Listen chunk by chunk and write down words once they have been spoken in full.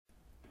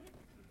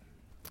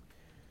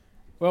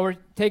Well, we're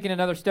taking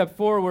another step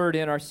forward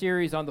in our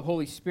series on the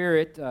Holy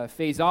Spirit,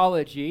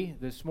 phasology.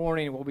 This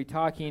morning we'll be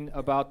talking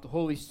about the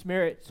Holy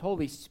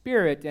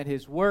Spirit and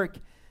His work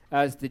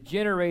as the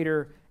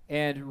generator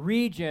and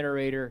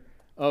regenerator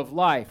of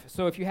life.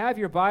 So if you have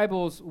your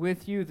Bibles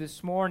with you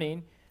this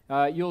morning,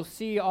 you'll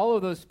see all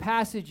of those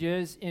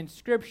passages in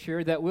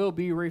Scripture that we'll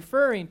be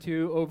referring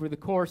to over the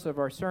course of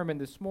our sermon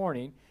this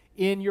morning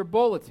in your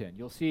bulletin.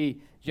 You'll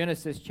see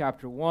Genesis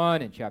chapter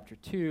 1 and chapter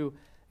 2,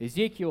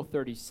 Ezekiel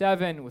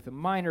 37 with a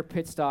minor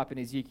pit stop in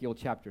Ezekiel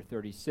chapter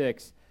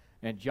 36,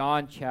 and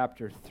John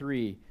chapter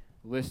 3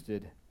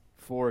 listed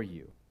for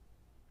you.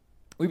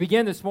 We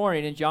begin this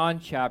morning in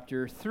John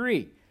chapter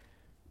 3.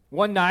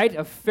 One night,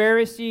 a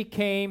Pharisee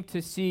came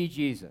to see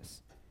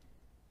Jesus.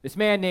 This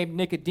man named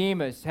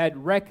Nicodemus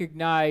had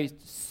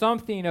recognized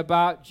something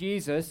about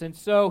Jesus, and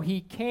so he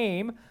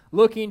came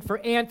looking for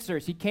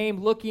answers. He came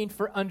looking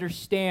for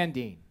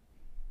understanding.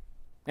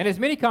 And as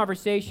many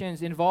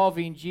conversations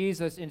involving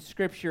Jesus in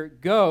Scripture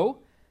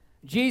go,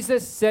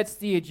 Jesus sets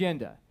the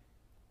agenda.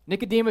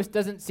 Nicodemus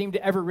doesn't seem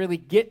to ever really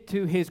get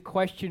to his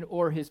question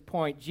or his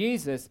point.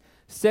 Jesus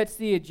sets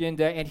the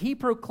agenda, and he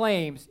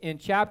proclaims in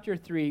chapter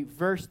 3,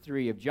 verse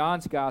 3 of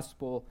John's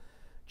Gospel,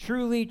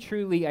 "Truly,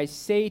 truly, I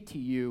say to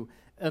you,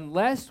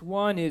 unless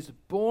one is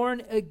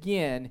born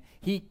again,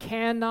 he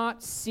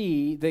cannot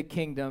see the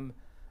kingdom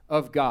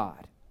of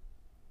God."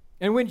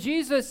 And when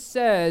Jesus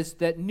says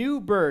that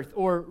new birth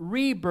or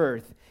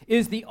rebirth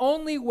is the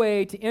only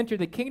way to enter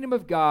the kingdom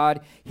of God,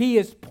 he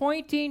is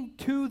pointing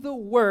to the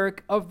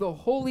work of the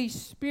Holy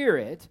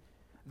Spirit,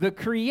 the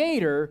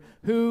Creator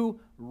who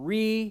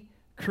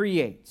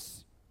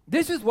recreates.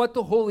 This is what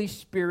the Holy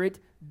Spirit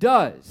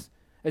does.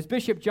 As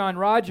Bishop John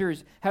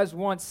Rogers has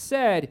once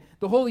said,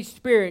 the Holy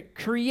Spirit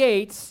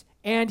creates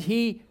and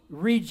he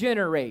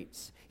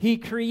regenerates. He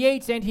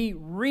creates and he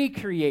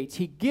recreates.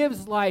 He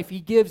gives life. He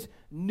gives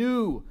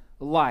new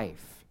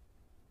life.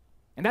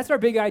 And that's our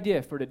big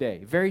idea for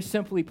today, very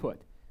simply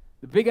put.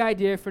 The big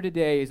idea for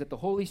today is that the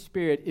Holy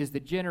Spirit is the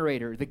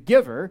generator, the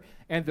giver,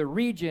 and the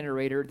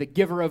regenerator, the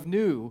giver of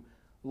new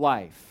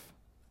life.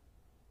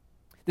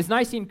 This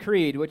Nicene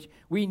Creed, which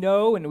we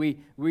know and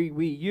we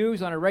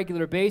use on a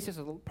regular basis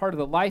as part of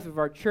the life of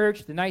our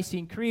church, the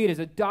Nicene Creed is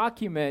a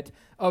document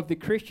of the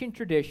Christian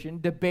tradition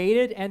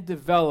debated and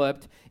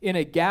developed in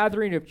a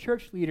gathering of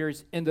church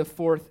leaders in the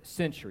 4th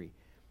century.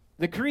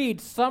 The Creed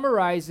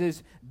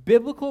summarizes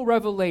biblical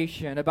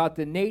revelation about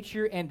the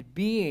nature and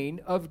being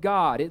of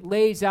God. It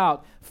lays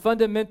out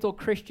fundamental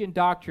Christian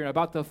doctrine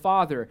about the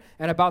Father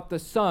and about the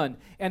Son.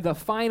 And the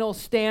final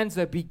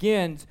stanza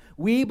begins,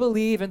 "We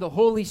believe in the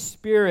Holy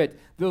Spirit,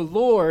 the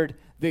Lord,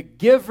 the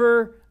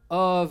giver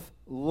of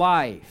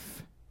life."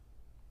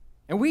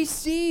 And we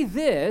see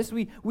this,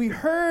 we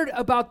heard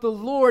about the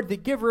Lord, the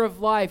giver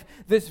of life,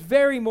 this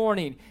very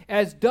morning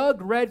as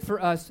Doug read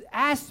for us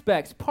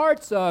aspects,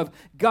 parts of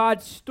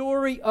God's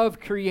story of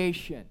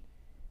creation.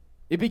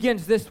 It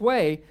begins this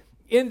way: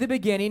 "In the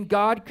beginning,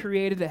 God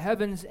created the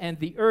heavens and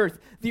the earth.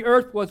 The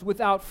earth was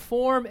without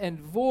form and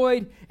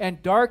void,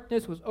 and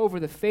darkness was over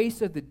the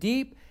face of the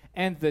deep,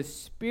 and the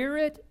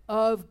Spirit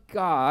of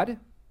God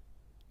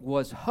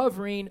was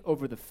hovering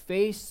over the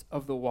face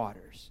of the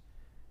waters."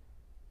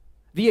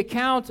 The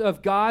account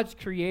of God's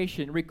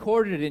creation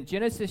recorded in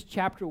Genesis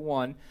chapter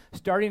 1,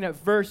 starting at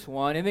verse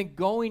 1, and then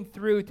going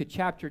through to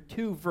chapter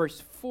 2,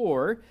 verse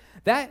 4,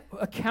 that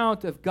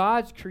account of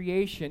God's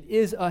creation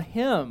is a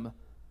hymn.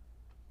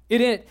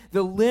 In it,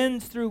 the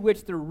lens through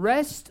which the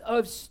rest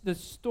of the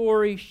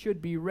story should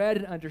be read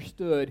and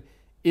understood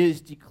is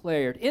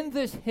declared. In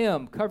this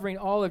hymn, covering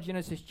all of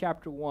Genesis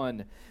chapter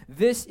 1,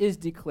 this is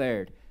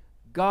declared: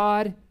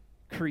 God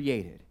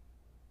created.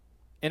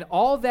 And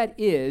all that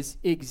is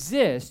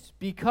exists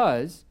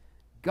because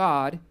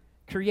God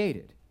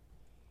created.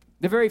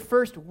 The very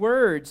first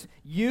words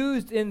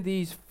used in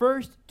these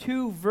first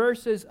 2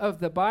 verses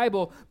of the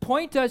Bible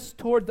point us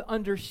toward the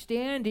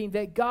understanding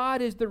that God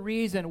is the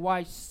reason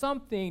why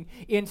something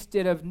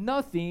instead of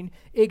nothing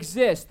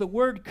exists. The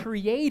word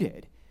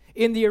created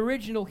in the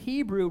original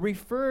Hebrew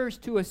refers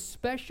to a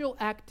special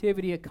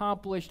activity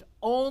accomplished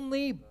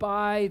only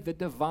by the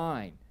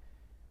divine.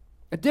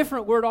 A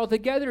different word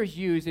altogether is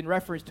used in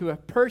reference to a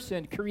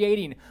person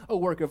creating a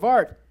work of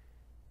art.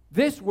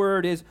 This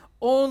word is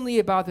only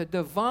about the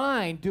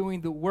divine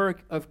doing the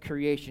work of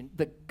creation,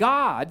 the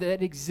God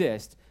that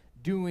exists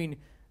doing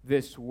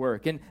this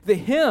work. And the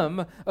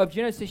hymn of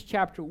Genesis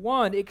chapter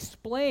 1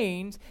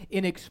 explains,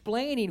 in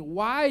explaining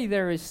why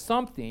there is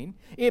something,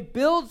 it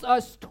builds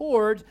us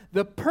towards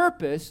the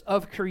purpose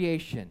of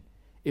creation.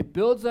 It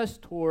builds us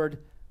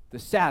toward the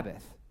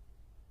Sabbath,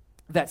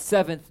 that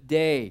 7th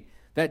day,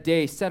 that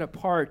day set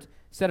apart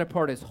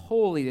as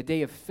holy, the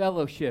day of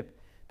fellowship,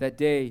 that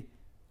day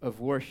of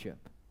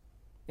worship.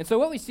 And so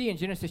what we see in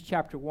Genesis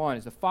chapter 1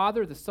 is the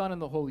Father, the Son, and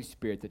the Holy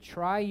Spirit, the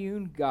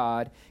triune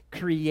God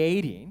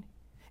creating.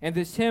 And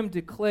this hymn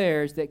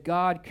declares that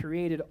God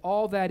created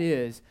all that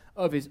is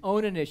of his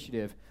own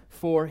initiative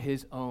for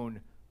his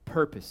own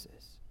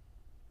purposes.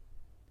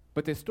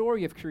 But the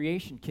story of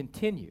creation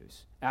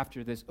continues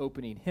after this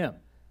opening hymn.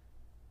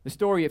 The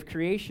story of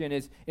creation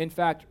is, in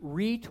fact,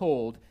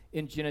 retold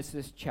in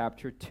Genesis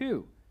chapter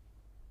 2.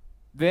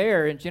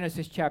 There, in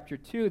Genesis chapter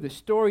 2, the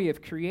story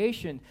of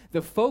creation,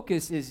 the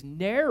focus is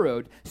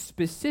narrowed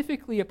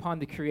specifically upon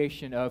the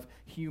creation of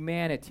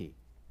humanity.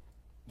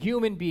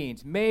 Human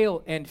beings,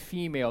 male and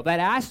female, that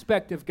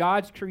aspect of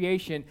God's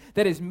creation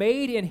that is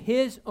made in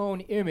His own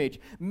image,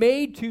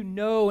 made to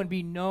know and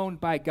be known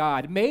by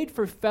God, made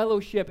for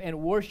fellowship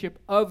and worship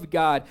of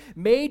God,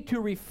 made to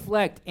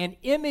reflect and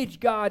image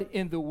God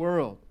in the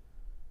world.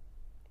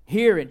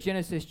 Here in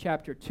Genesis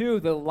chapter 2,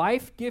 the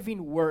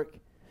life-giving work,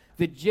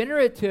 the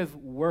generative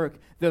work,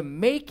 the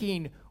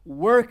making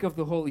work of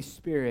the Holy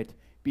Spirit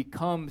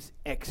becomes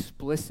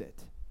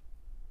explicit.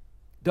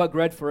 Doug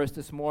read for us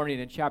this morning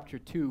in chapter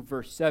 2,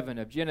 verse 7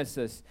 of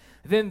Genesis.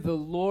 Then the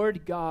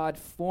Lord God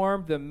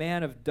formed the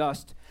man of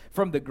dust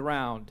from the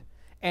ground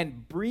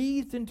and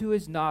breathed into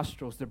his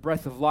nostrils the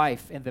breath of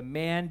life, and the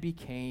man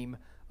became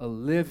a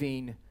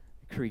living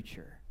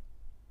creature.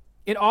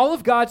 In all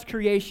of God's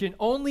creation,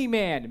 only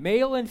man,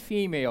 male and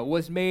female,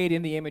 was made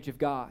in the image of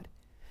God.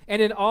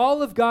 And in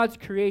all of God's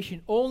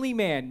creation, only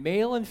man,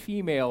 male and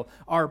female,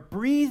 are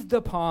breathed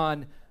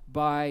upon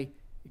by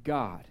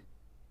God.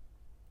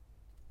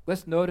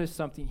 Let's notice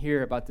something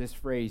here about this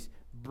phrase,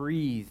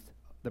 breathed,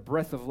 the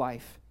breath of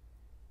life,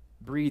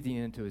 breathing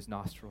into his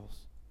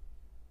nostrils.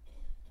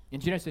 In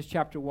Genesis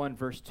chapter 1,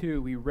 verse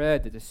 2, we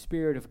read that the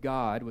Spirit of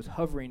God was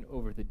hovering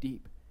over the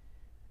deep.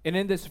 And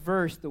in this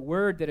verse, the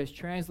word that is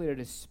translated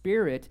as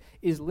spirit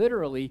is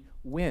literally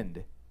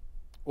wind,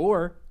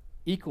 or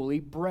equally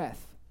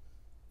breath.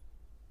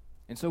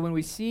 And so when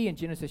we see in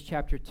Genesis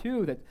chapter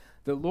 2 that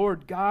the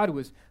Lord God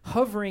was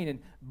hovering and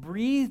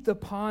breathed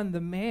upon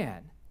the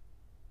man,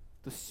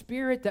 the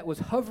spirit that was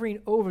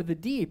hovering over the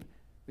deep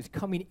was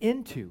coming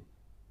into.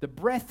 The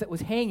breath that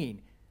was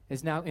hanging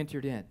has now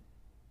entered in.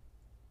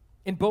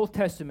 In both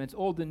Testaments,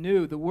 Old and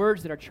New, the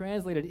words that are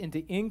translated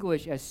into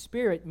English as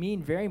spirit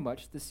mean very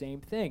much the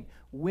same thing.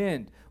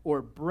 Wind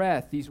or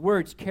breath. These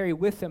words carry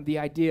with them the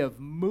idea of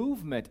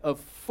movement, of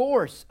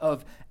force,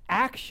 of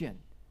action.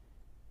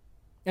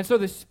 And so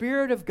the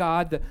Spirit of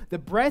God, the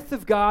breath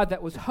of God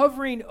that was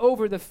hovering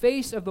over the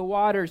face of the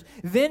waters,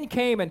 then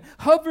came and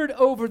hovered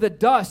over the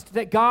dust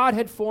that God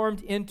had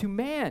formed into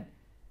man.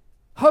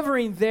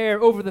 Hovering there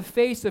over the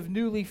face of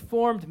newly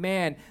formed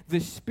man, the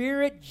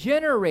Spirit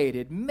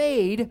generated,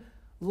 made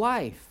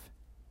life.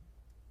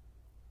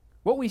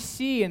 What we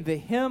see in the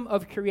hymn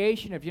of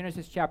creation of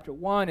Genesis chapter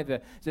 1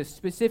 and the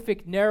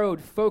specific narrowed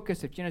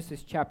focus of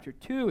Genesis chapter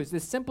 2 is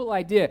this simple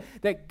idea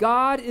that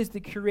God is the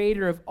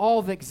creator of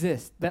all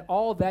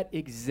that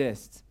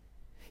exists.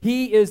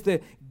 He is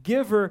the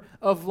giver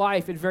of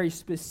life, and very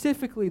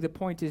specifically the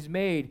point is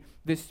made,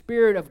 the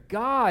Spirit of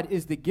God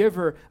is the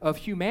giver of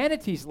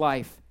humanity's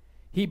life.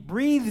 He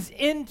breathes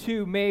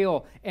into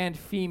male and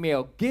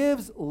female,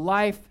 gives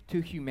life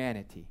to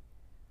humanity.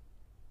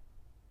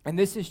 And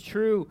this is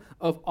true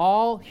of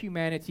all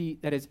humanity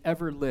that has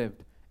ever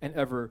lived and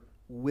ever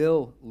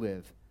will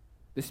live.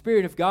 The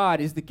Spirit of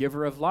God is the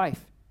giver of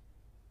life.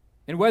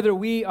 And whether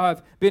we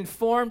have been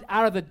formed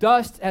out of the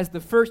dust as the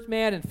first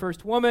man and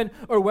first woman,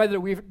 or whether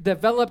we've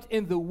developed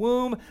in the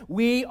womb,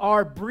 we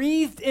are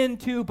breathed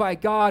into by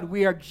God.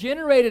 We are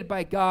generated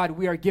by God.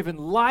 We are given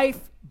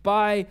life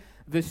by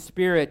the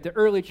Spirit. The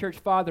early church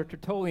father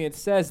Tertullian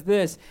says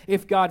this: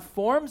 if God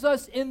forms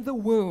us in the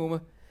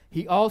womb,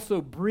 He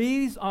also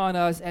breathes on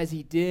us as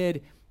He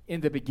did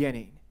in the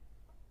beginning.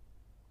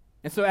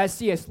 And so as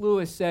C.S.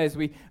 Lewis says,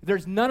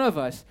 there's none of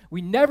us,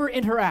 we never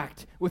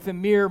interact with a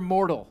mere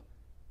mortal,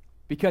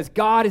 because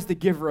God is the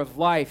giver of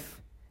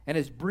life and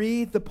has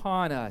breathed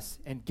upon us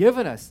and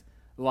given us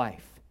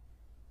life.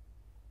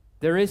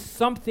 There is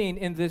something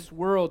in this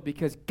world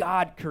because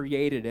God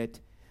created it.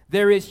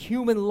 There is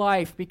human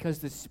life because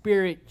the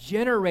Spirit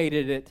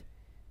generated it,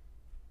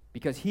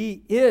 because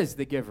He is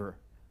the giver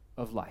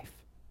of life.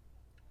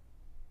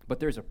 But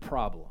there's a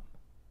problem.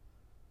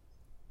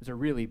 There's a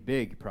really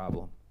big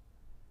problem.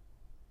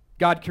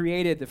 God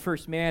created the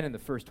first man and the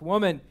first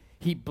woman.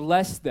 He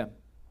blessed them.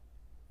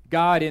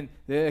 God, in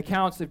the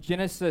accounts of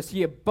Genesis,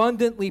 He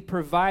abundantly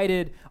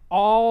provided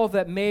all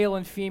that male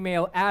and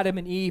female, Adam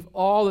and Eve,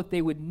 all that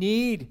they would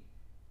need.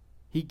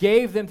 He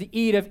gave them to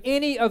eat of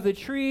any of the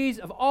trees,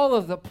 of all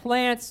of the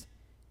plants,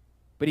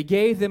 but He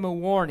gave them a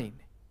warning.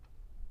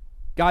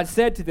 God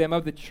said to them,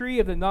 of the tree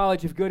of the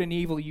knowledge of good and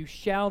evil you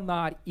shall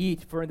not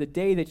eat, for in the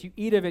day that you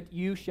eat of it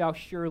you shall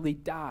surely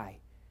die.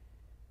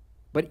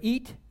 But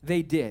eat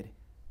they did,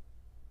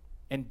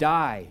 and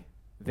die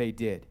they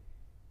did.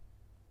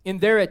 In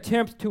their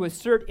attempt to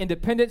assert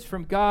independence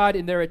from God,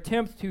 in their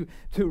attempt to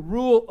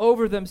rule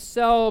over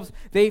themselves,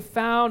 they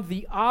found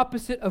the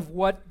opposite of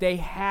what they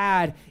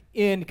had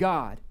in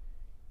God.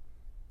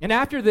 And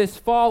after this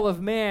fall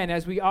of man,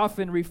 as we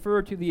often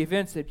refer to the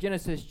events of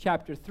Genesis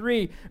chapter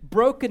 3,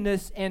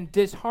 brokenness and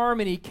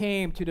disharmony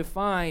came to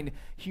define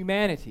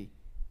humanity.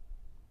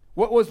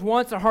 What was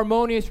once a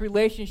harmonious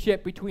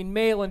relationship between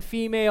male and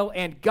female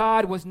and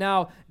God was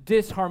now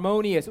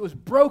disharmonious. It was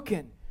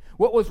broken.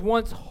 What was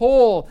once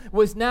whole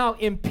was now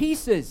in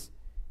pieces.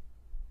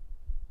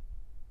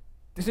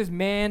 This is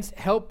man's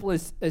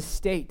helpless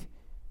estate,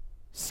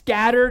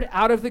 scattered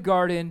out of the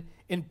garden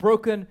in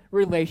broken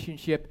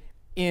relationship,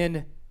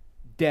 in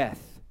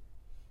death.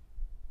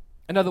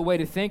 Another way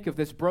to think of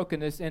this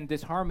brokenness and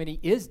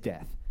disharmony is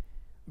death.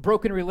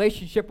 Broken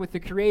relationship with the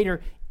Creator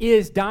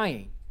is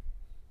dying.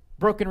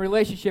 Broken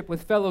relationship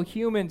with fellow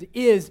humans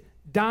is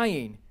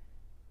dying.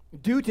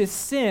 Due to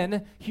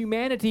sin,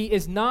 humanity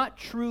is not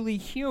truly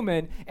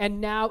human and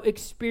now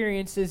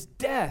experiences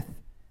death.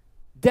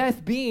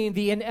 Death being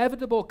the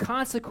inevitable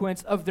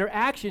consequence of their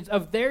actions,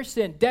 of their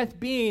sin. Death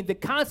being the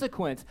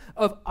consequence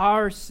of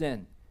our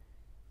sin.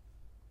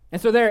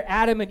 And so there,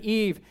 Adam and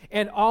Eve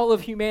and all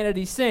of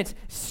humanity since,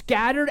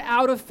 scattered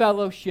out of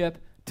fellowship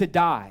to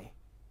die.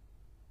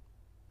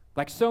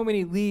 Like so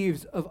many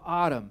leaves of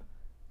autumn,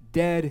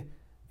 dead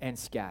and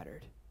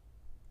scattered.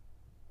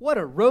 What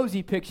a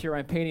rosy picture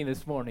I'm painting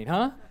this morning,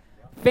 huh?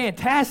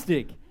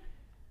 Fantastic.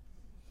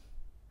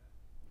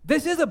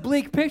 This is a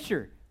bleak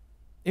picture.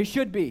 It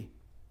should be.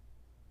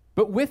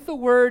 But with the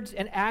words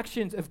and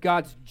actions of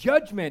God's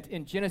judgment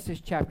in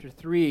Genesis chapter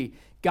 3,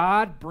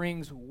 God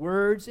brings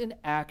words and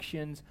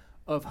actions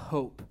of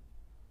hope.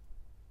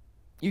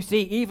 You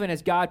see, even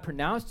as God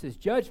pronounced his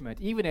judgment,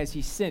 even as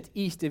he sent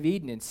east of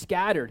Eden and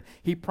scattered,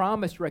 he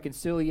promised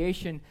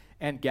reconciliation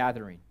and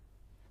gathering.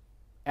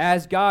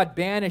 As God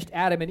banished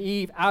Adam and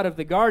Eve out of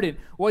the garden,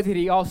 what did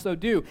he also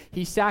do?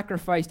 He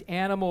sacrificed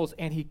animals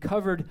and he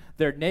covered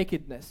their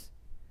nakedness.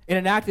 In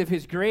an act of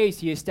his grace,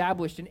 he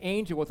established an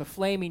angel with a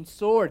flaming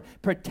sword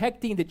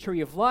protecting the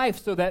tree of life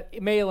so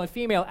that male and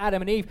female,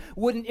 Adam and Eve,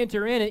 wouldn't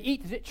enter in and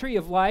eat the tree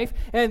of life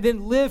and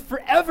then live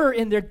forever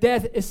in their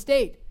death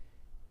estate.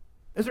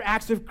 Those are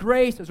acts of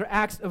grace. Those are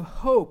acts of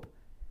hope.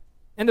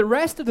 And the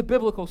rest of the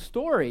biblical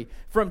story,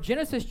 from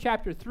Genesis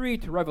chapter 3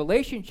 to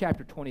Revelation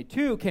chapter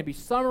 22, can be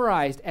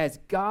summarized as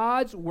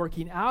God's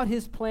working out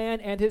his plan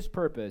and his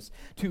purpose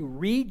to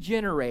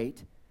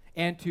regenerate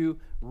and to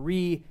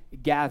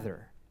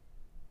regather.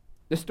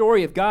 The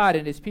story of God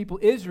and his people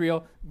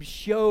Israel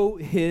show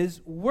his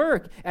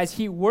work as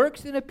he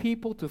works in a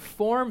people to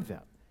form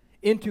them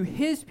into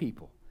his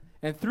people.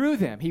 And through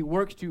them, he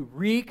works to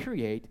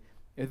recreate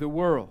the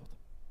world.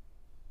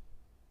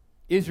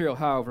 Israel,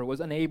 however, was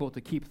unable to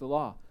keep the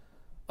law,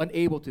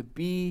 unable to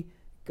be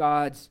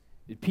God's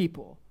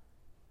people.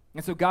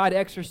 And so God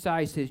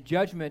exercised his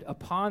judgment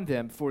upon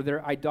them for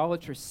their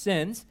idolatrous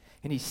sins,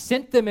 and he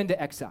sent them into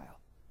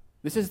exile.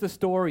 This is the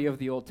story of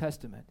the Old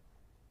Testament.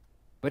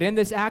 But in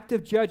this act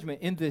of judgment,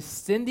 in this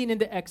sending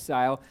into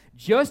exile,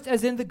 just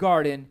as in the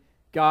garden,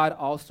 God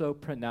also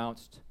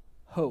pronounced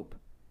hope.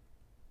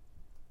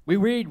 We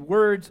read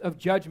words of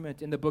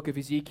judgment in the book of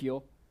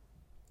Ezekiel.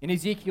 In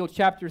Ezekiel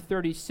chapter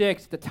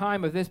 36, at the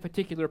time of this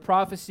particular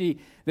prophecy,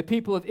 the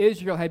people of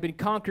Israel had been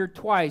conquered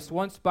twice,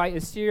 once by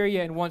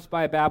Assyria and once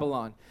by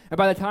Babylon. And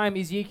by the time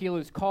Ezekiel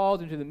is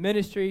called into the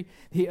ministry,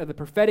 the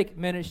prophetic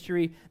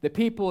ministry, the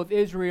people of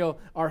Israel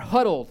are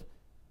huddled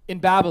in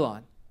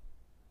Babylon.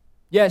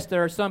 Yes,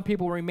 there are some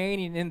people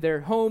remaining in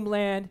their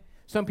homeland,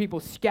 some people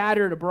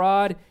scattered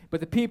abroad, but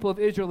the people of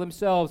Israel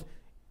themselves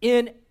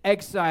in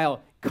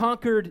exile,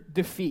 conquered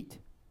defeat.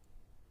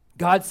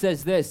 God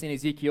says this in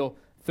Ezekiel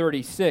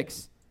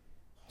 36,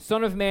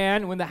 "Son of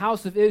man, when the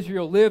house of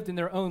Israel lived in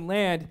their own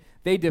land,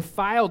 they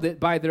defiled it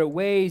by their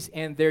ways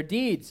and their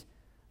deeds.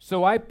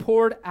 So I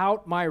poured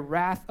out my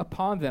wrath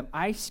upon them.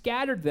 I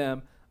scattered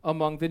them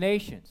among the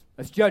nations."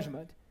 That's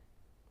judgment.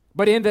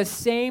 But in the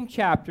same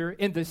chapter,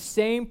 in the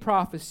same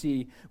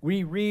prophecy,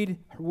 we read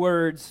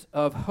words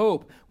of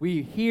hope.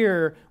 We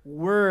hear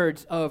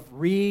words of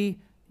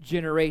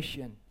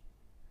regeneration.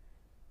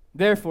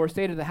 "Therefore,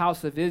 say to the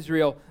house of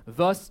Israel,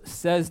 thus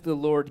says the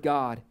Lord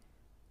God,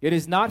 it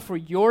is not for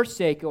your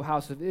sake, O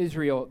house of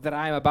Israel, that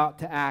I am about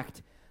to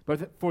act,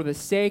 but for the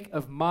sake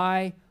of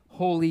my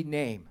holy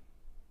name.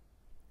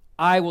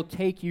 I will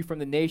take you from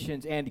the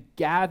nations and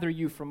gather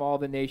you from all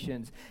the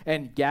nations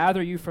and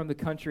gather you from the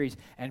countries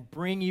and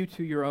bring you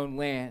to your own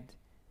land.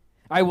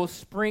 I will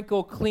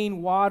sprinkle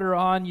clean water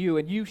on you,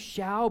 and you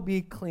shall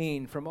be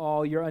clean from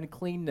all your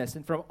uncleanness,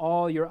 and from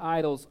all your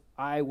idols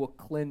I will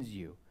cleanse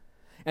you.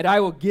 And I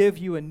will give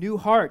you a new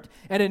heart,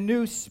 and a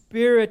new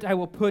spirit I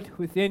will put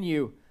within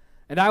you.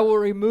 And I will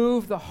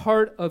remove the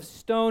heart of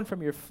stone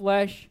from your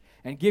flesh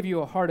and give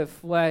you a heart of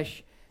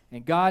flesh.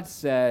 And God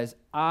says,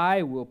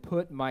 I will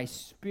put my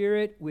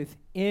spirit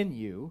within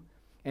you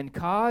and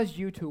cause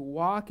you to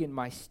walk in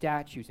my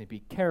statutes and be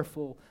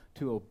careful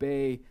to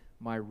obey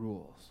my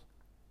rules."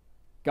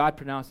 God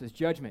pronounces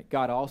judgment.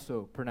 God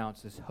also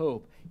pronounces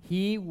hope.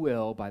 He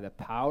will, by the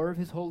power of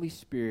his Holy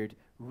Spirit,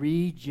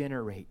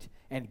 regenerate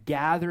and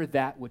gather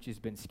that which has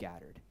been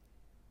scattered.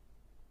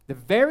 The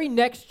very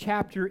next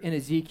chapter in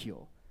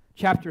Ezekiel,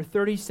 chapter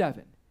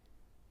 37,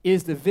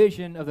 is the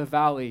vision of the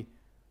valley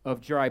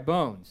of dry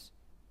bones,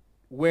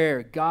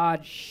 where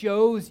God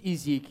shows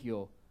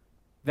Ezekiel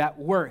that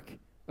work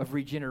of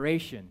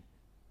regeneration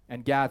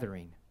and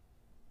gathering.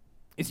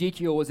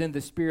 Ezekiel was in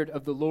the Spirit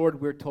of the Lord,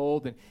 we're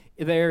told, and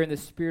there in the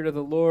Spirit of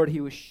the Lord,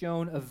 he was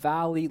shown a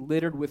valley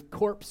littered with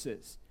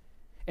corpses,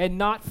 and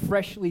not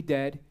freshly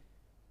dead.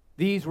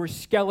 These were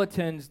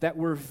skeletons that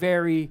were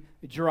very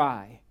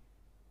dry.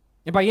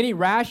 And by any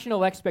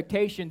rational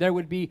expectation, there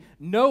would be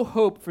no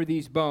hope for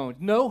these bones,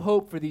 no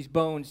hope for these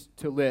bones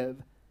to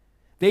live.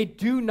 They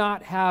do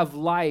not have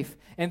life,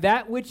 and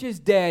that which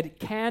is dead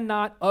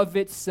cannot of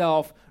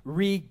itself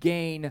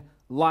regain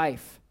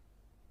life.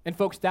 And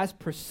folks, that's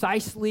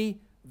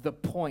precisely the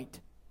point.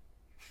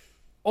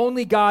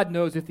 Only God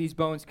knows if these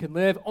bones can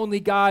live. Only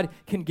God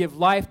can give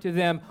life to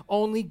them.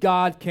 Only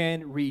God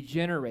can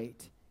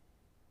regenerate.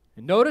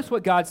 And notice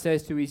what God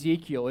says to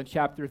Ezekiel in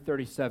chapter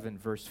 37,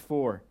 verse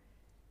 4.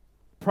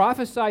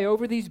 Prophesy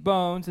over these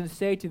bones and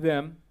say to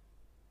them,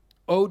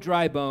 O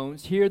dry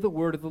bones, hear the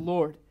word of the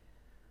Lord.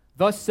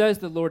 Thus says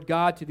the Lord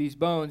God to these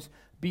bones,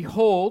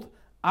 Behold,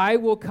 I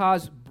will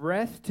cause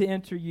breath to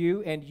enter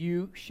you, and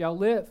you shall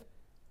live.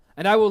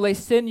 And I will lay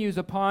sinews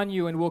upon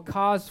you, and will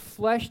cause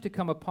flesh to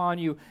come upon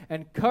you,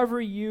 and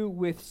cover you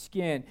with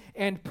skin,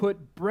 and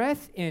put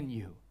breath in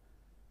you.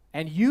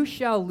 And you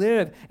shall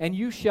live, and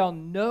you shall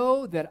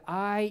know that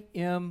I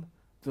am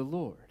the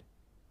Lord.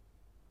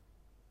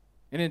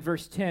 And in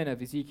verse 10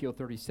 of Ezekiel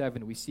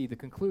 37, we see the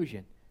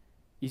conclusion.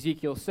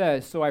 Ezekiel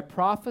says, So I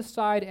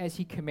prophesied as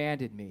he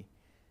commanded me,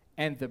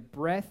 and the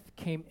breath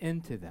came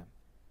into them,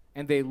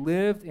 and they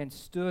lived and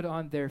stood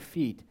on their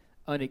feet,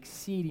 an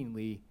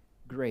exceedingly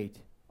great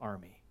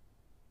army.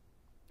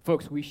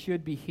 Folks, we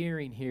should be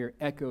hearing here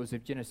echoes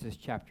of Genesis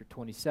chapter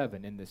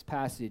 27 in this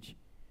passage.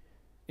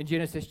 In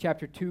Genesis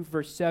chapter 2,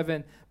 verse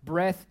 7,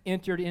 breath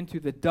entered into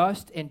the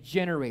dust and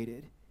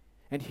generated.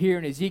 And here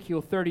in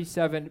Ezekiel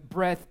 37,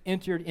 breath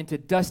entered into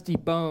dusty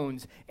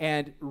bones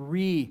and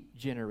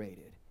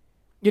regenerated.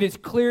 It is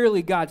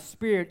clearly God's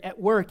Spirit at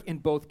work in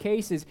both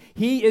cases.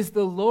 He is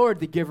the Lord,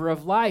 the giver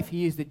of life.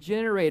 He is the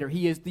generator.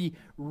 He is the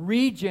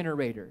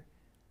regenerator.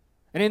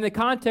 And in the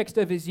context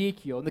of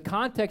Ezekiel, in the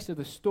context of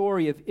the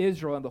story of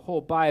Israel and the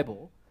whole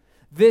Bible,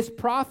 this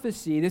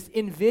prophecy, this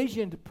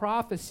envisioned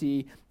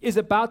prophecy, is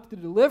about the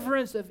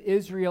deliverance of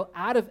Israel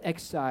out of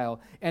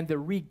exile and the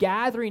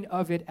regathering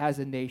of it as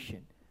a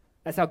nation.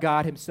 That's how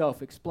God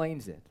himself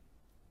explains it.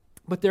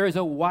 But there is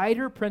a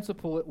wider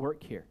principle at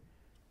work here.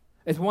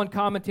 As one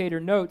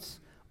commentator notes,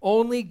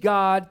 only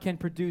God can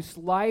produce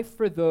life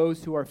for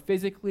those who are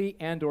physically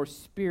and or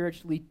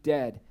spiritually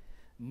dead.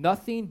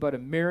 Nothing but a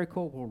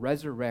miracle will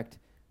resurrect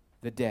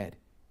the dead.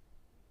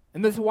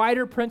 And this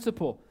wider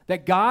principle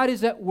that God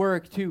is at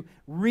work to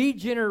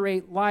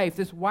regenerate life,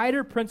 this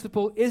wider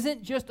principle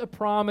isn't just a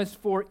promise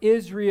for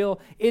Israel,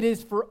 it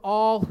is for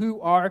all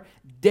who are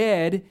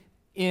dead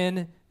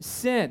in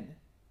sin.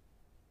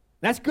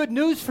 That's good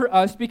news for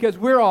us because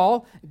we're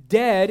all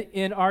dead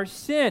in our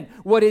sin.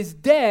 What is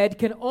dead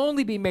can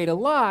only be made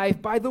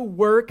alive by the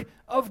work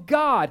of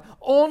God.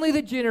 Only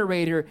the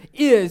generator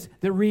is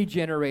the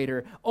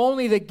regenerator.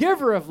 Only the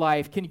giver of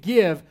life can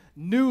give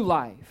new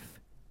life.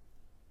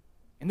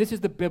 And this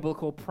is the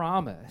biblical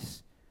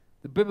promise.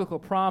 The biblical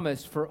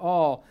promise for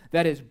all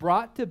that is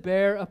brought to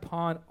bear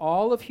upon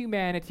all of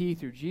humanity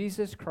through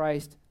Jesus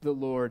Christ the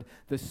Lord,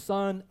 the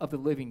Son of the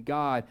living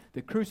God,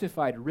 the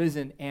crucified,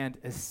 risen, and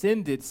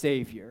ascended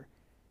Savior.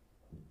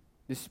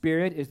 The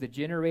Spirit is the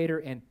generator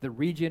and the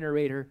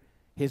regenerator.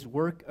 His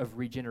work of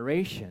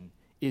regeneration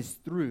is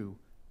through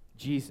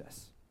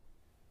Jesus.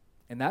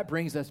 And that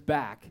brings us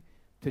back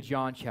to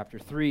John chapter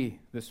 3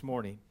 this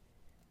morning.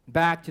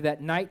 Back to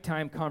that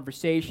nighttime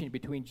conversation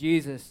between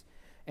Jesus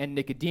and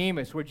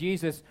Nicodemus, where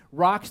Jesus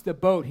rocks the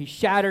boat. He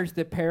shatters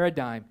the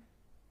paradigm.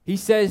 He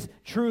says,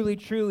 Truly,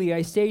 truly,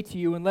 I say to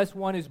you, unless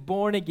one is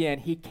born again,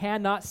 he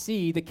cannot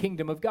see the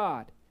kingdom of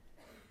God.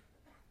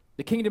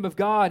 The kingdom of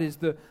God is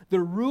the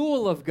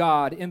rule of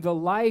God in the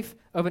life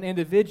of an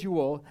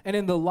individual and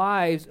in the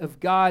lives of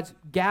God's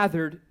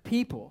gathered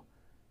people.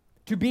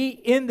 To be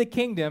in the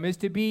kingdom is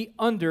to be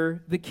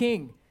under the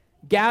king,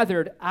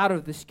 gathered out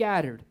of the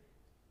scattered.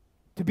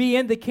 To be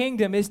in the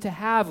kingdom is to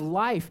have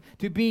life,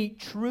 to be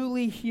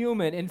truly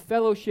human in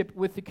fellowship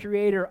with the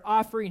Creator,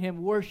 offering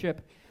him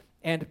worship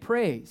and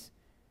praise.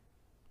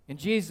 And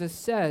Jesus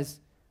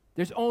says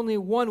there's only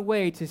one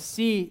way to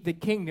see the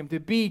kingdom, to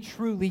be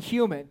truly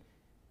human,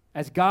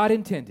 as God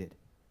intended: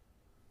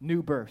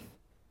 new birth,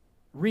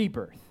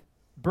 rebirth,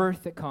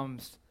 birth that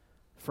comes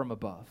from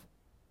above.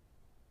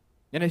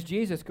 And as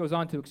Jesus goes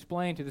on to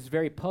explain to this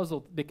very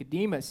puzzled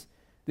Nicodemus,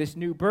 this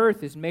new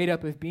birth is made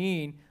up of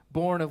being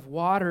born of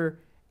water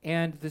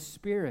and the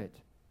Spirit.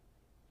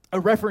 A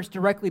reference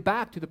directly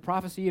back to the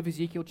prophecy of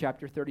Ezekiel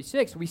chapter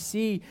 36. We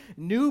see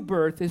new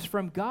birth is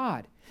from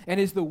God and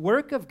is the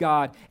work of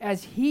God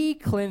as he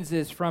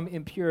cleanses from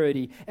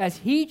impurity, as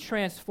he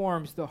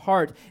transforms the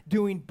heart,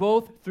 doing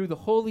both through the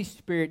Holy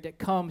Spirit that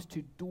comes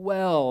to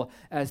dwell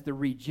as the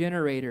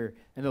regenerator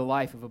in the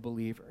life of a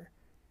believer.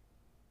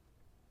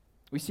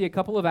 We see a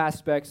couple of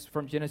aspects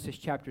from Genesis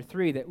chapter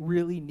 3 that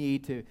really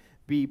need to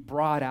be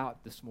brought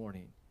out this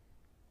morning.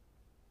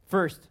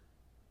 First,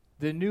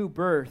 the new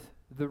birth,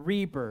 the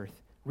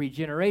rebirth,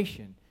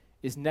 regeneration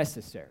is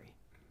necessary.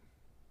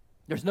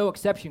 There's no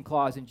exception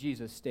clause in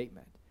Jesus'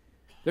 statement.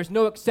 There's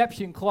no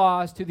exception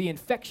clause to the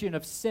infection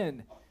of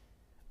sin.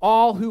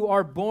 All who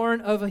are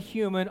born of a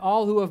human,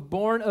 all who are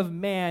born of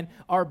man,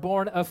 are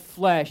born of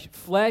flesh.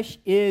 Flesh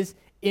is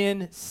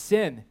in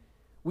sin.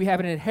 We have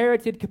an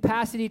inherited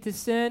capacity to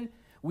sin.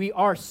 We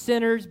are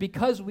sinners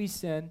because we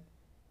sin.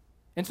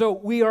 And so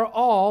we are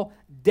all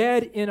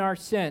dead in our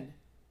sin.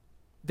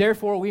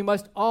 Therefore, we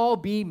must all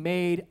be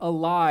made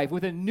alive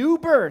with a new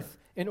birth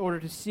in order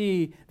to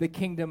see the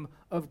kingdom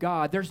of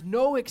God. There's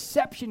no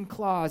exception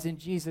clause in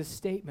Jesus'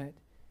 statement.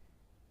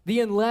 The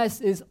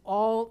unless is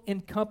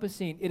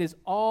all-encompassing. It is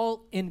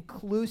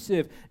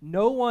all-inclusive.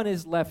 No one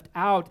is left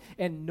out,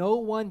 and no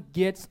one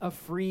gets a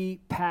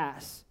free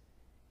pass.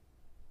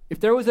 If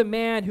there was a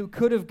man who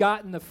could have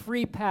gotten the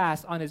free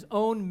pass on his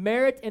own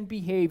merit and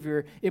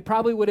behavior, it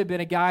probably would have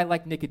been a guy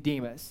like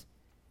Nicodemus,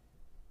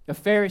 a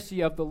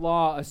Pharisee of the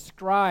law, a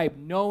scribe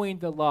knowing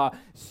the law,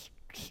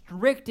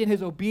 strict in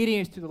his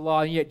obedience to the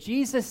law, and yet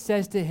Jesus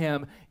says to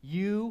him,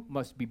 you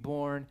must be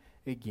born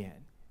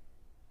again.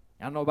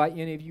 I don't know about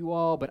any of you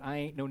all, but I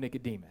ain't no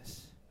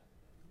Nicodemus.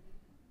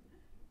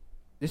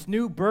 This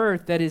new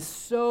birth that is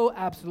so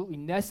absolutely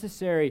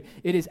necessary,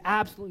 it is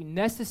absolutely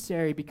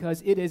necessary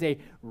because it is a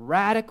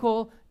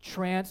radical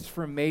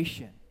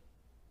transformation.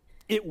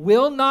 It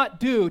will not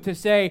do to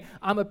say,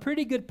 I'm a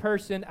pretty good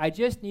person, I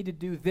just need to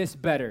do this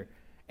better,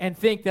 and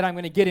think that I'm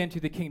going to get into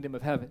the kingdom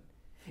of heaven.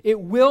 It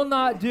will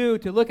not do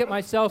to look at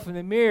myself in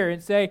the mirror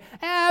and say,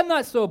 I'm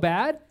not so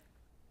bad.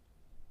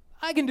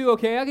 I can do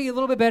okay. I can get a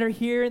little bit better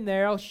here and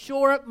there. I'll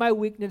shore up my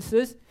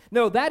weaknesses.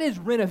 No, that is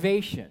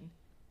renovation.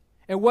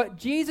 And what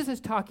Jesus is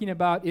talking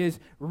about is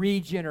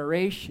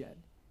regeneration.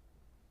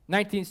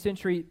 19th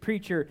century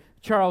preacher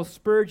Charles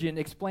Spurgeon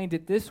explained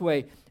it this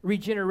way: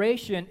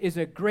 regeneration is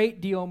a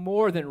great deal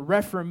more than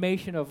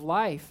reformation of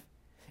life.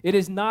 It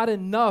is not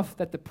enough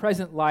that the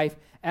present life,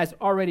 as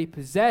already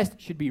possessed,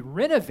 should be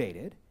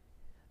renovated.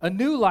 A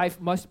new life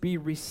must be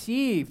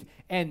received,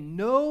 and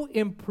no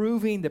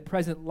improving the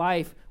present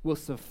life will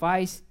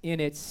suffice in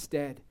its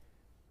stead.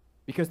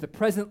 Because the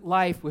present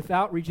life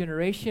without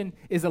regeneration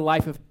is a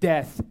life of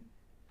death.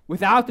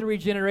 Without the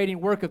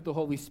regenerating work of the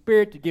Holy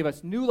Spirit to give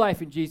us new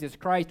life in Jesus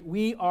Christ,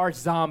 we are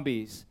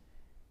zombies.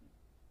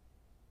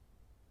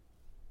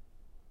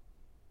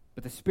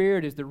 But the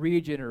Spirit is the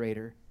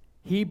regenerator.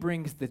 He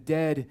brings the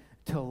dead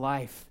to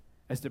life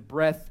as the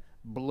breath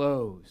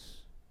blows.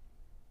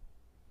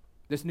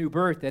 This new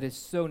birth that is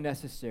so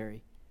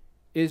necessary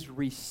is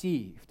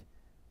received,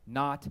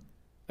 not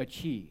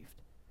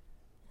achieved.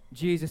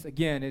 Jesus,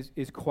 again,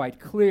 is quite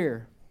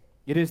clear.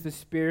 It is the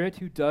Spirit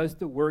who does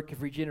the work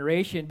of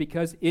regeneration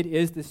because it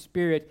is the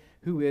Spirit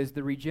who is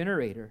the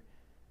regenerator.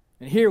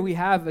 And here we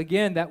have,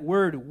 again, that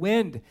word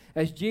wind,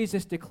 as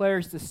Jesus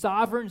declares the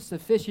sovereign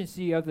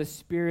sufficiency of the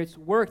Spirit's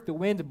work. The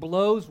wind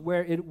blows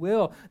where it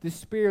will. The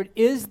Spirit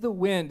is the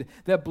wind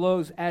that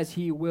blows as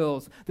He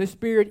wills. The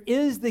Spirit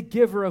is the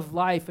giver of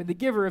life and the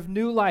giver of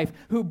new life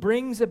who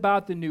brings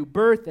about the new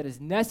birth that is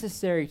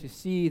necessary to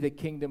see the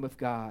kingdom of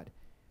God.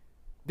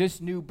 This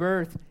new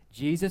birth,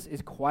 Jesus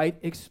is quite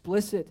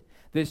explicit.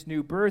 This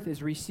new birth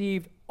is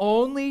received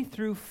only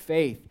through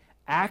faith,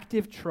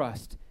 active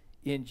trust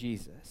in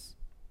Jesus.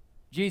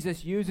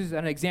 Jesus uses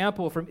an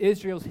example from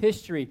Israel's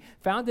history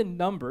found in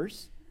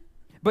Numbers,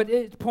 but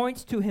it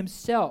points to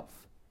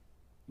himself.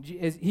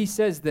 He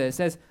says this,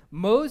 as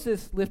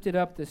Moses lifted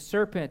up the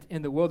serpent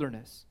in the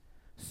wilderness,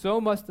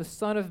 so must the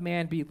Son of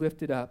Man be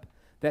lifted up,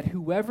 that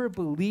whoever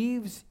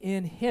believes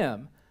in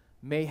him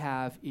may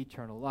have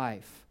eternal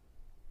life.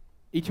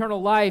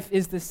 Eternal life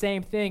is the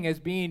same thing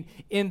as being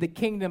in the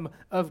kingdom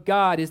of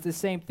God, is the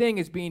same thing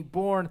as being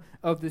born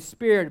of the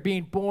Spirit,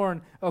 being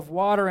born of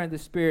water and the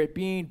Spirit,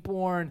 being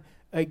born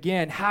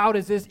again. How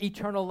does this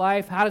eternal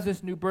life, how does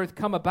this new birth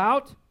come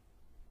about?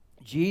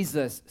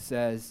 Jesus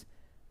says,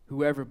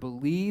 whoever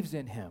believes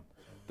in him,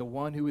 the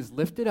one who is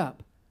lifted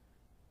up,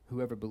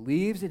 whoever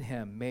believes in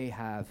him may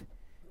have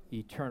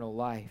eternal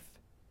life.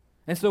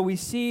 And so we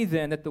see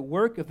then that the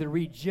work of the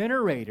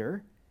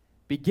regenerator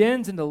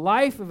begins in the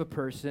life of a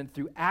person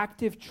through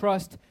active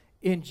trust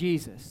in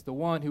Jesus, the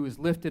one who is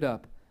lifted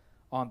up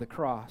on the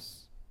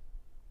cross.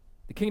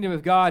 The kingdom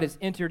of God is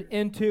entered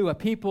into, a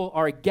people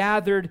are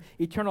gathered,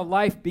 eternal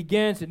life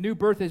begins, a new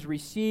birth is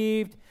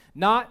received,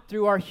 not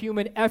through our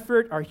human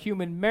effort, our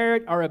human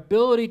merit, our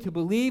ability to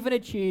believe and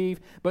achieve,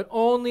 but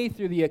only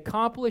through the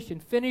accomplished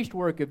and finished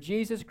work of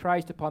Jesus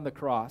Christ upon the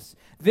cross.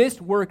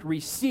 This work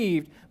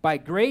received by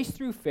grace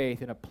through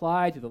faith and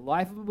applied to the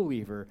life of a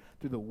believer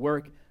through the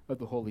work of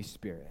the Holy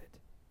Spirit.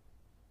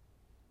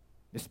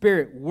 The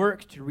Spirit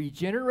works to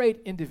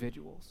regenerate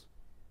individuals.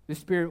 The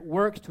Spirit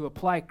works to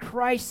apply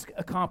Christ's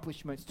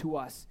accomplishments to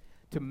us,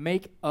 to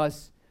make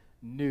us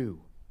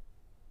new.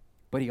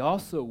 But He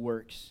also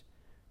works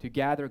to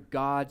gather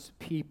God's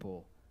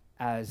people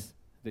as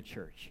the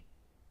church.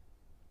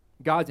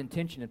 God's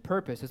intention and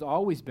purpose has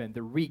always been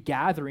the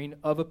regathering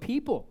of a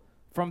people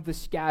from the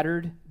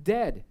scattered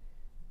dead.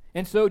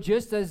 And so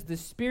just as the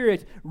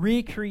Spirit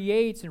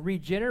recreates and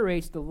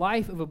regenerates the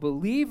life of a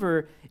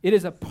believer, it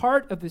is a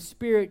part of the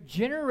Spirit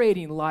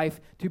generating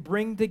life to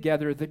bring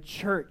together the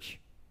church.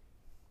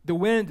 The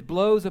wind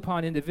blows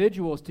upon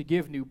individuals to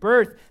give new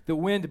birth. The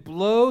wind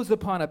blows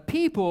upon a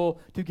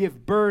people to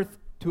give birth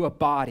to a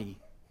body.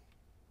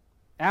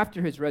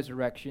 After his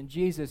resurrection,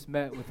 Jesus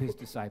met with his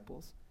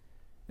disciples.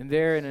 And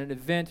there, in an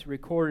event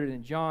recorded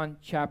in John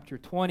chapter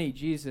 20,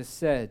 Jesus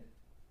said,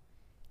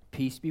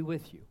 "Peace be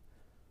with you.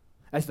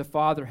 As the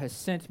Father has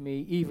sent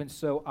me, even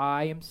so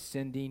I am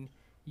sending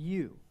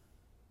you."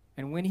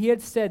 And when he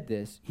had said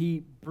this,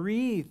 he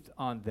breathed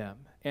on them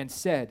and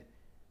said,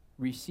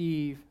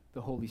 "Receive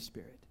the Holy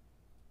Spirit."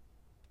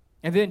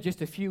 And then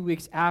just a few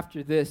weeks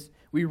after this,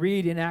 we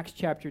read in Acts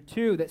chapter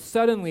 2 that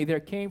suddenly there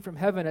came from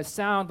heaven a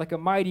sound like a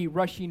mighty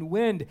rushing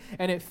wind,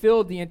 and it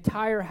filled the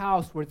entire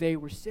house where they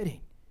were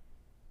sitting.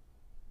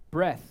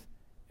 Breath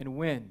and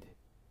wind,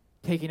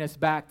 taking us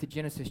back to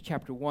Genesis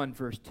chapter 1,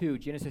 verse 2,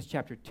 Genesis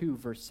chapter 2,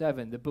 verse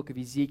 7, the book of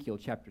Ezekiel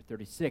chapter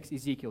 36,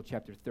 Ezekiel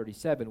chapter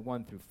 37,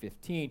 1 through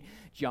 15,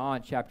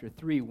 John chapter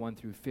 3, 1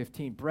 through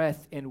 15.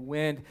 Breath and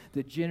wind,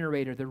 the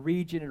generator, the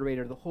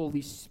regenerator, the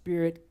Holy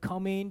Spirit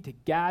coming to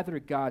gather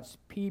God's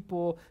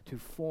people to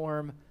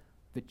form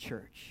the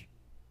church.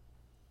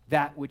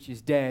 That which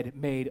is dead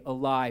made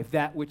alive,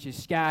 that which is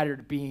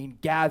scattered being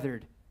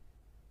gathered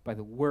by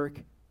the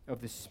work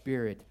of the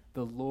Spirit,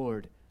 the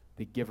Lord,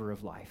 the giver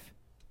of life.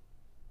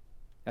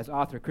 As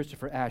author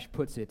Christopher Ash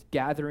puts it,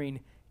 gathering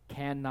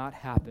cannot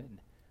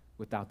happen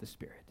without the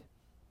Spirit.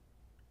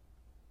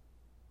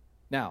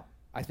 Now,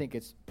 I think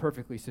it's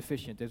perfectly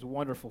sufficient. It's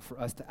wonderful for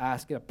us to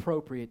ask, and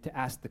appropriate to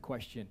ask the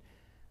question,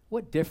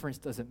 what difference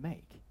does it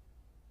make?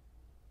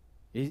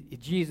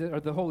 Jesus, or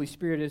the Holy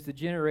Spirit, is the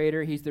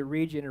generator, he's the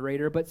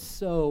regenerator, but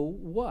so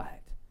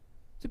what?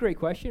 It's a great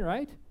question,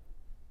 right?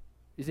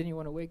 Is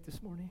anyone awake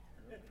this morning?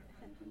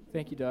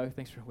 Thank you, Doug.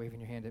 Thanks for waving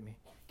your hand at me.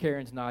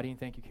 Karen's nodding.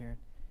 Thank you, Karen.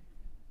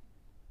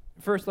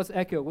 First, let's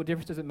echo. What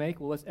difference does it make?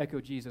 Well, let's echo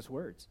Jesus'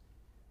 words.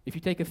 If you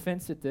take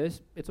offense at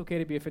this, it's okay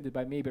to be offended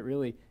by me, but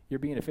really, you're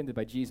being offended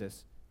by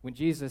Jesus. When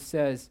Jesus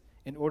says,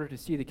 in order to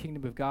see the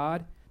kingdom of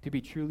God, to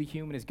be truly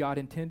human as God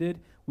intended,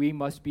 we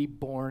must be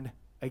born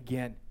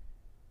again.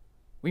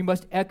 We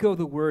must echo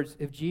the words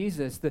of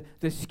Jesus.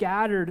 The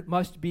scattered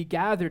must be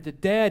gathered. The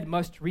dead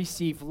must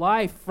receive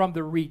life from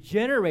the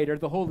regenerator,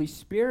 the Holy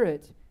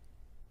Spirit.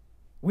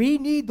 We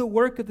need the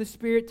work of the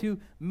Spirit to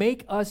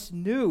make us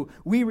new.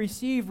 We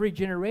receive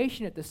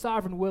regeneration at the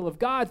sovereign will of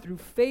God through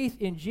faith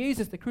in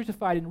Jesus, the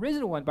crucified and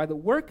risen one, by the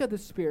work of the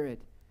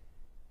Spirit.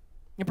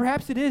 And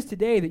perhaps it is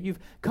today that you've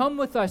come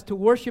with us to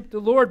worship the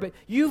Lord, but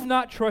you've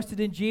not trusted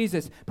in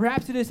Jesus.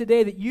 Perhaps it is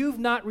today that you've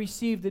not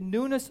received the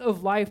newness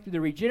of life through the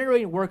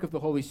regenerating work of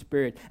the Holy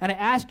Spirit. And I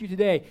ask you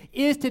today,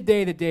 is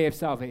today the day of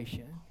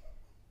salvation?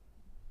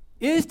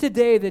 Is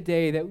today the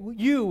day that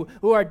you,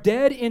 who are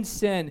dead in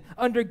sin,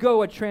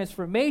 undergo a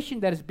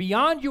transformation that is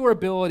beyond your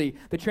ability,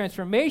 the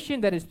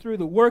transformation that is through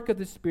the work of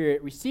the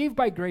Spirit, received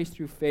by grace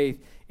through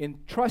faith in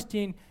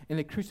trusting in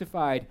the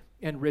crucified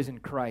and risen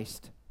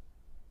Christ?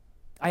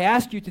 I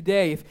ask you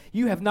today, if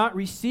you have not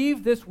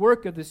received this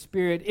work of the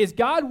Spirit, is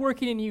God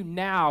working in you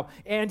now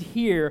and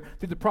here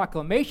through the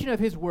proclamation of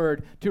His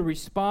Word to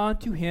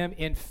respond to Him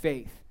in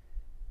faith?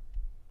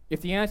 If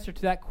the answer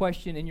to that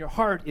question in your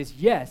heart is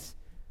yes,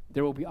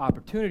 there will be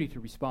opportunity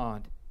to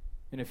respond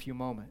in a few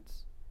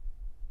moments.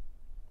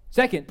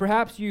 Second,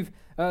 perhaps you've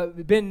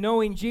been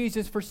knowing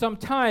Jesus for some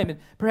time, and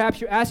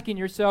perhaps you're asking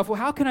yourself, well,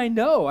 how can I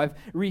know I've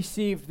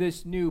received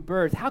this new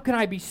birth? How can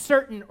I be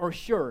certain or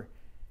sure?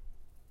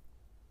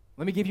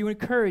 Let me give you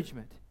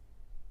encouragement.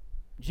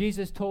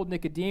 Jesus told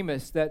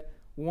Nicodemus that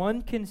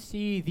one can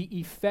see the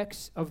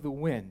effects of the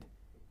wind.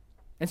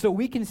 And so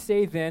we can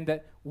say then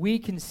that we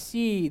can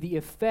see the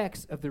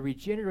effects of the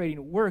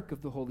regenerating work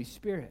of the Holy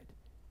Spirit.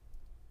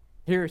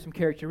 Here are some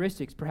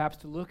characteristics perhaps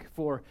to look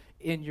for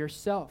in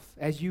yourself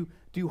as you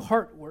do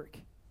heart work: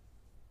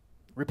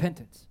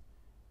 repentance,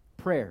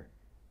 prayer,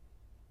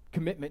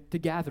 commitment to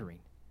gathering.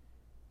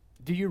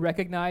 Do you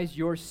recognize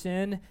your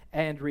sin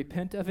and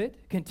repent of it,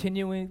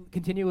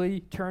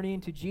 continually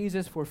turning to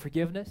Jesus for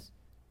forgiveness,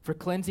 for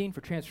cleansing,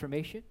 for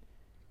transformation?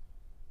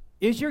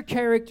 Is your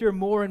character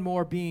more and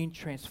more being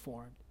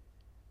transformed?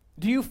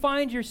 Do you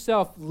find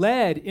yourself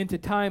led into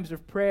times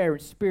of prayer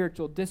and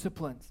spiritual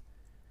disciplines?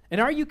 And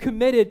are you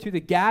committed to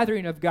the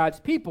gathering of God's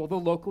people, the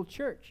local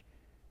church?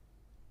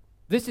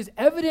 This is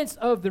evidence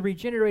of the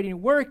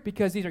regenerating work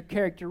because these are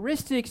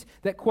characteristics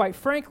that, quite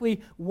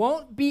frankly,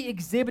 won't be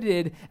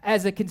exhibited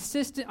as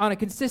on a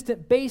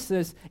consistent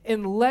basis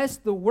unless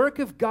the work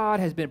of God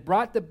has been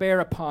brought to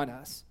bear upon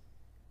us.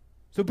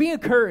 So be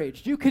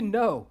encouraged. You can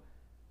know,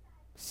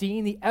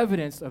 seeing the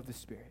evidence of the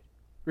Spirit: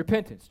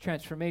 repentance,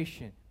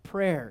 transformation,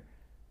 prayer,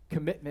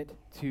 commitment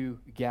to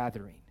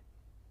gathering.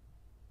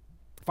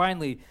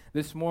 Finally,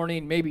 this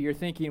morning, maybe you're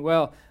thinking,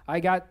 well, I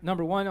got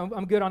number one.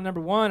 I'm good on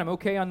number one. I'm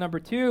okay on number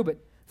two. But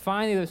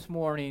finally this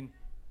morning,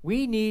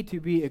 we need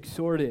to be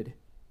exhorted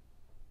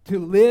to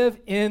live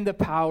in the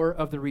power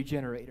of the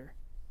regenerator.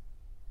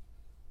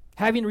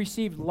 Having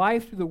received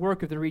life through the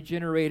work of the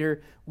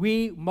regenerator,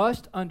 we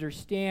must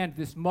understand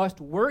this must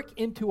work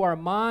into our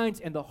minds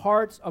and the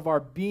hearts of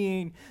our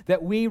being,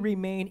 that we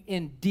remain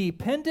in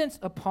dependence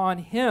upon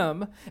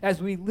him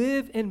as we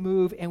live and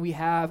move and we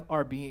have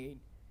our being.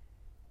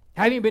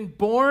 Having been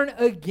born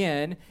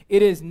again,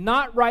 it is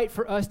not right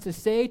for us to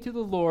say to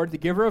the Lord, the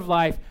giver of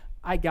life,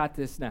 I got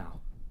this now.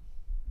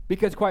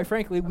 Because quite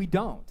frankly, we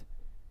don't.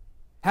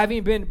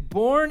 Having been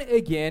born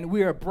again,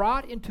 we are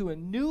brought into a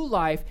new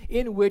life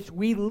in which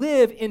we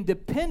live in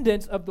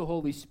dependence of the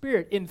Holy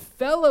Spirit, in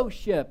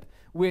fellowship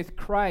with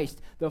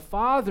Christ, the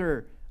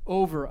Father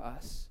over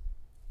us.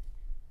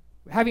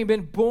 Having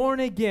been born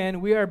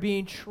again, we are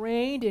being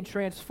trained and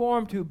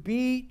transformed to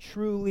be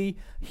truly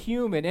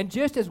human. And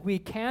just as we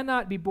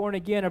cannot be born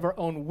again of our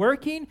own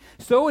working,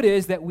 so it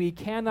is that we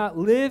cannot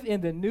live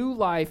in the new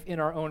life in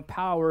our own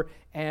power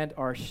and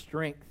our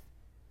strength.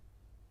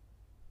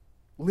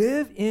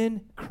 Live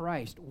in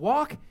Christ.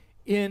 Walk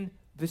in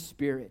the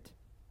Spirit.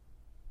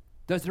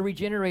 Does the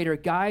regenerator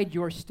guide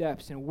your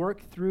steps and work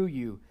through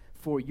you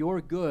for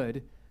your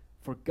good,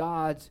 for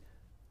God's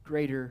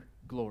greater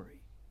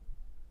glory?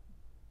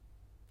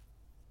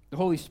 The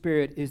Holy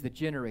Spirit is the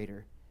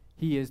generator.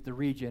 He is the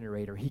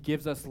regenerator. He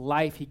gives us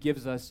life. He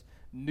gives us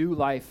new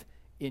life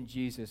in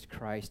Jesus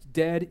Christ.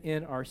 Dead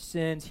in our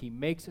sins, he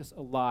makes us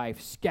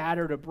alive.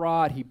 Scattered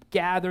abroad, he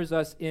gathers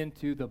us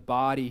into the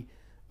body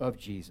of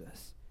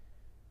Jesus.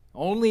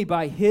 Only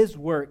by his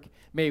work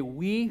may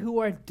we who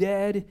are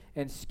dead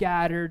and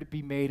scattered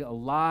be made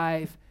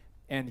alive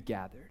and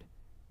gathered.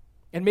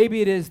 And maybe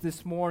it is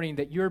this morning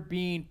that you're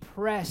being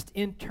pressed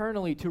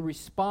internally to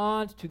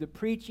respond to the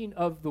preaching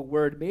of the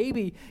word.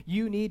 Maybe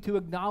you need to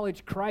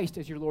acknowledge Christ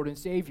as your Lord and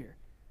Savior.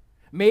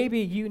 Maybe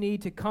you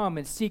need to come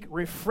and seek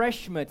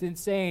refreshment in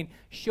saying,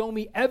 show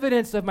me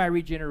evidence of my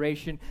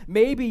regeneration.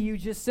 Maybe you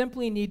just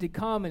simply need to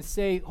come and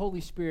say, Holy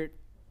Spirit,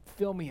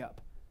 fill me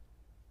up.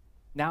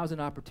 Now's an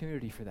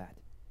opportunity for that.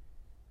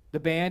 The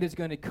band is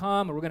going to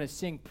come, and we're going to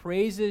sing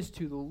praises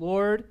to the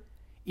Lord.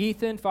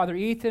 Father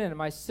Ethan, and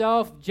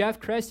myself, Jeff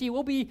Cressy,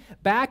 will be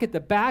back at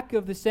the back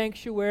of the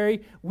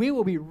sanctuary. We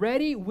will be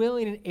ready,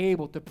 willing, and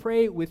able to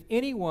pray with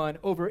anyone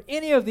over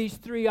any of these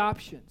three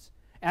options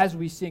as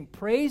we sing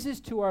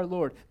praises to our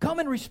Lord. Come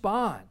and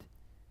respond.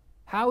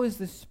 How is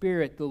the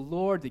Spirit, the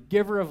Lord, the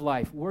giver of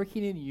life,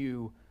 working in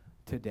you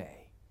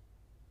today?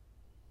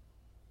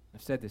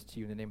 I've said this to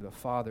you in the name of the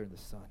Father, and the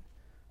Son,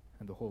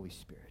 and the Holy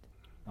Spirit.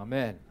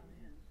 Amen.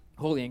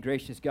 Holy and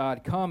gracious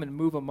God, come and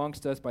move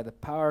amongst us by the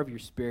power of your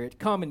Spirit.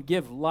 Come and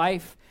give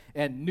life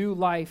and new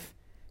life.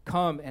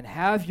 Come and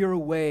have your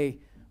way.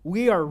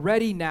 We are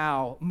ready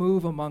now.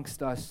 Move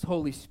amongst us.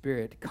 Holy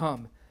Spirit,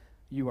 come.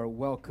 You are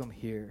welcome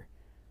here.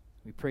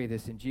 We pray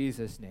this in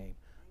Jesus' name.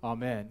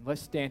 Amen.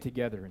 Let's stand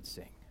together and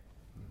sing.